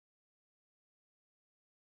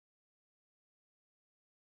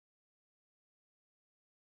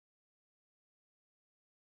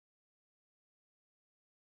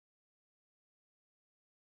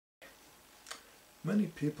Many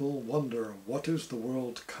people wonder, what is the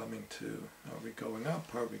world coming to? Are we going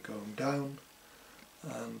up? Are we going down?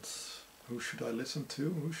 And who should I listen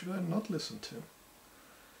to? Who should I not listen to?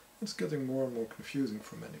 It's getting more and more confusing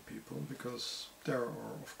for many people, because there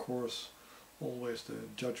are, of course, always the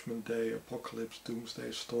Judgment Day, Apocalypse,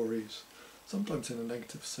 Doomsday stories, sometimes in a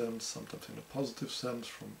negative sense, sometimes in a positive sense,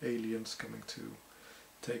 from aliens coming to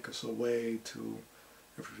take us away, to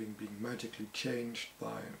everything being magically changed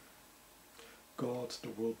by God, the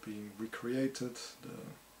world being recreated, the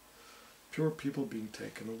pure people being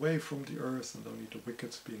taken away from the earth, and only the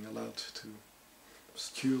wicked being allowed to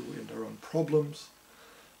stew in their own problems.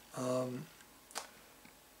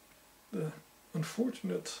 The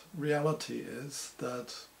unfortunate reality is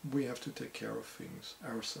that we have to take care of things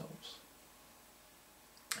ourselves.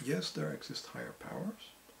 Yes, there exist higher powers,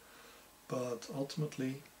 but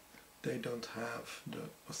ultimately they don't have the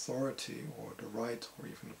authority or the right or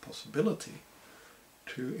even the possibility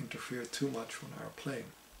to interfere too much on our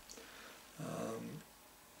plane.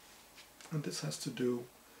 And this has to do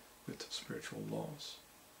with spiritual laws.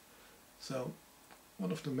 So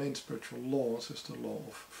one of the main spiritual laws is the law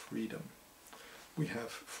of freedom. We have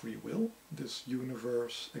free will. This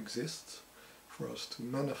universe exists for us to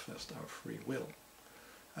manifest our free will.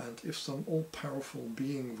 And if some all-powerful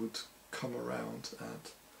being would come around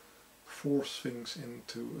and force things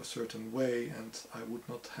into a certain way, and I would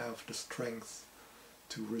not have the strength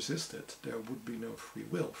to resist it, there would be no free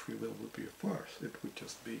will. Free will would be a farce. It would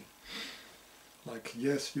just be like,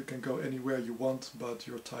 yes, you can go anywhere you want, but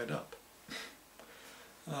you're tied up.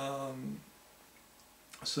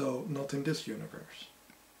 So not in this universe.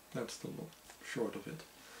 That's the short of it.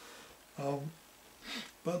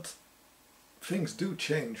 But things do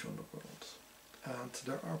change on the world, and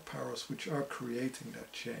there are powers which are creating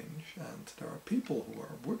that change, and there are people who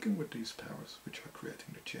are working with these powers which are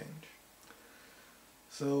creating the change.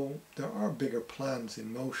 So there are bigger plans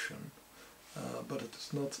in motion, but it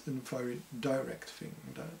is not a very direct thing.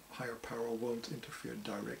 The higher power won't interfere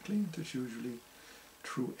directly. It is usually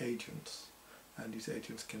through agents. And these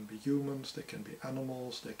agents can be humans, they can be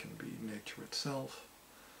animals, they can be nature itself.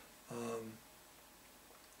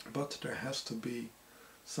 But there has to be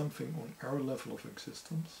something on our level of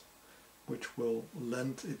existence which will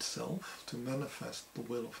lend itself to manifest the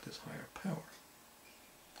will of this higher power.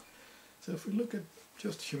 So if we look at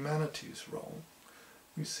just humanity's role,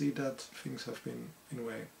 we see that things have been, in a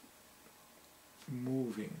way,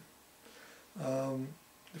 moving.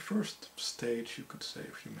 The first stage, you could say,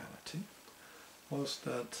 of humanity was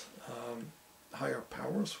that higher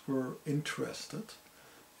powers were interested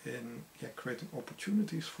in creating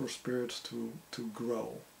opportunities for spirits to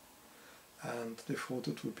grow. And they thought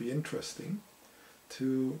it would be interesting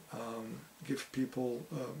to give people,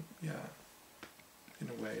 in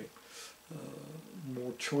a way,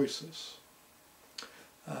 more choices.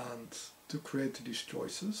 And to create these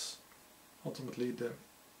choices, ultimately the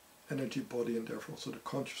energy body and therefore also the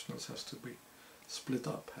consciousness has to be split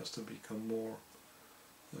up, has to become more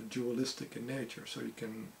dualistic in nature. So you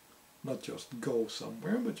can not just go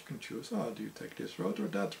somewhere, but you can choose, do you take this road or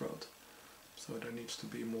that road? So there needs to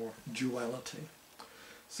be more duality.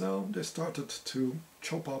 So they started to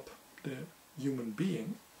chop up the human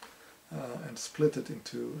being and split it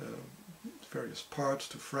into various parts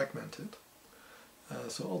to fragment it.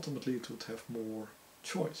 So ultimately it would have more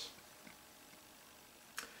choice.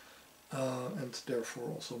 And therefore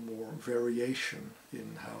also more variation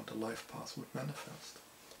in how the life path would manifest.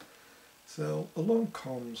 So along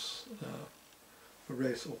comes a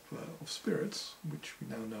race of spirits, which we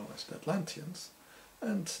now know as the Atlanteans,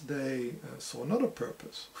 and they saw another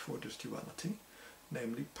purpose for this duality,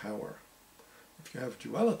 namely power. If you have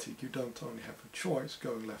duality, you don't only have a choice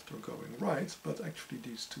going left or going right, but actually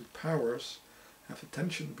these two powers have a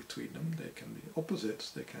tension between them. They can be opposites,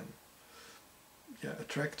 they can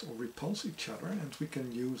attract or repulse each other, and we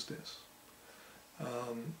can use this.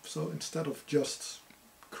 So instead of just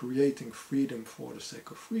creating freedom for the sake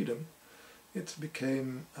of freedom, it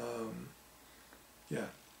became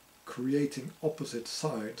creating opposite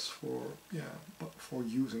sides for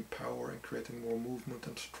using power and creating more movement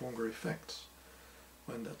and stronger effects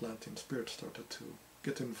when the Atlantean spirit started to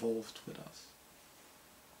get involved with us.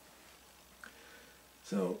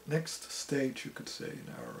 So next stage, you could say, in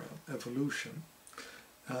our evolution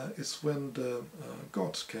is when the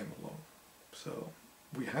gods came along. So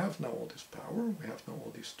we have now all this power, we have now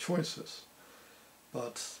all these choices,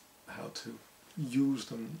 but how to use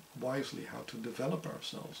them wisely, how to develop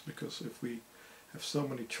ourselves, because if we have so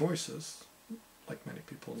many choices, like many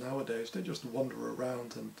people nowadays, they just wander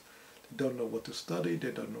around and They don't know what to study,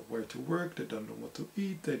 they don't know where to work, they don't know what to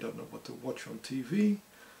eat, they don't know what to watch on TV.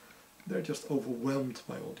 They're just overwhelmed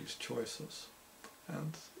by all these choices.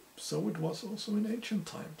 And so it was also in ancient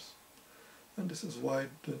times. And this is why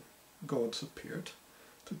the gods appeared,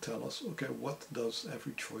 to tell us, okay, what does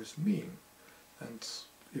every choice mean? And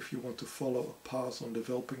if you want to follow a path on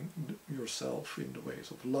developing yourself in the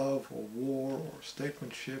ways of love or war or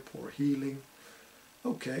statesmanship or healing,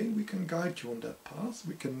 okay, we can guide you on that path.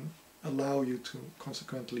 We can allow you to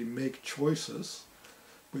consequently make choices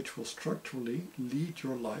which will structurally lead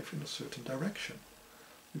your life in a certain direction.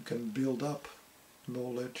 You can build up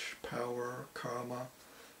knowledge, power, karma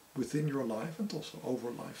within your life and also over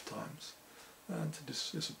lifetimes. And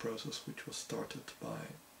this is a process which was started by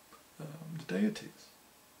the deities.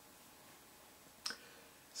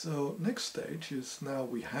 So next stage is, now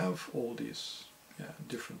we have all these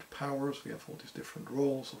different powers, we have all these different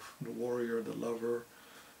roles of the warrior, the lover,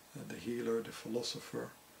 the healer, the philosopher,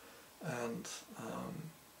 and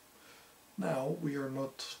now we are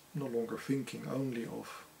no longer thinking only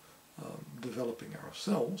of developing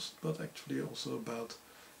ourselves, but actually also about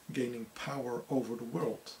gaining power over the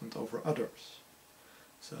world and over others.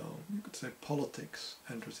 So you could say politics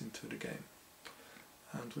enters into the game.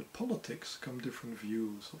 And with politics come different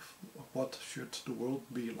views of what should the world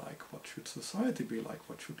be like, what should society be like,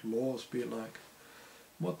 what should laws be like,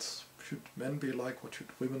 what should men be like, what should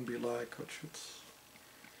women be like, what should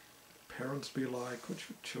parents be like, what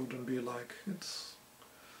should children be like. And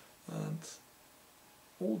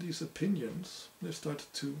all these opinions, they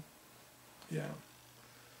started to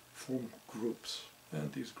form groups,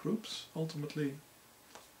 and these groups ultimately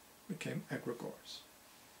became egregores.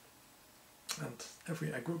 And every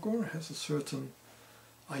egregore has a certain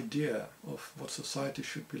idea of what society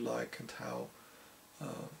should be like and how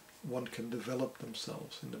one can develop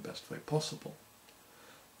themselves in the best way possible.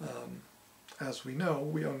 As we know,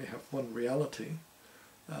 we only have one reality,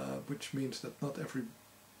 which means that not every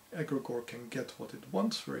egregore can get what it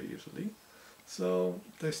wants very easily. So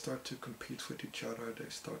they start to compete with each other, they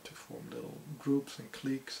start to form little groups and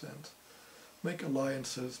cliques and make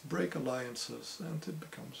alliances, break alliances, and it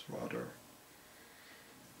becomes rather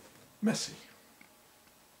messy.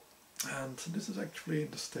 And this is actually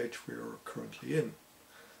the stage we're currently in,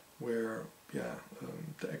 where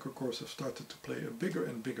the egregores have started to play a bigger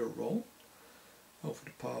and bigger role over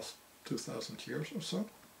the past 2000 years or so,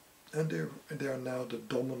 and they are now the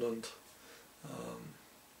dominant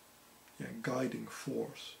guiding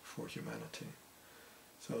force for humanity.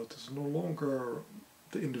 So it is no longer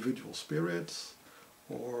the individual spirits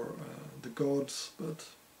or the gods, but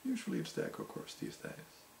usually it's the egregores these days.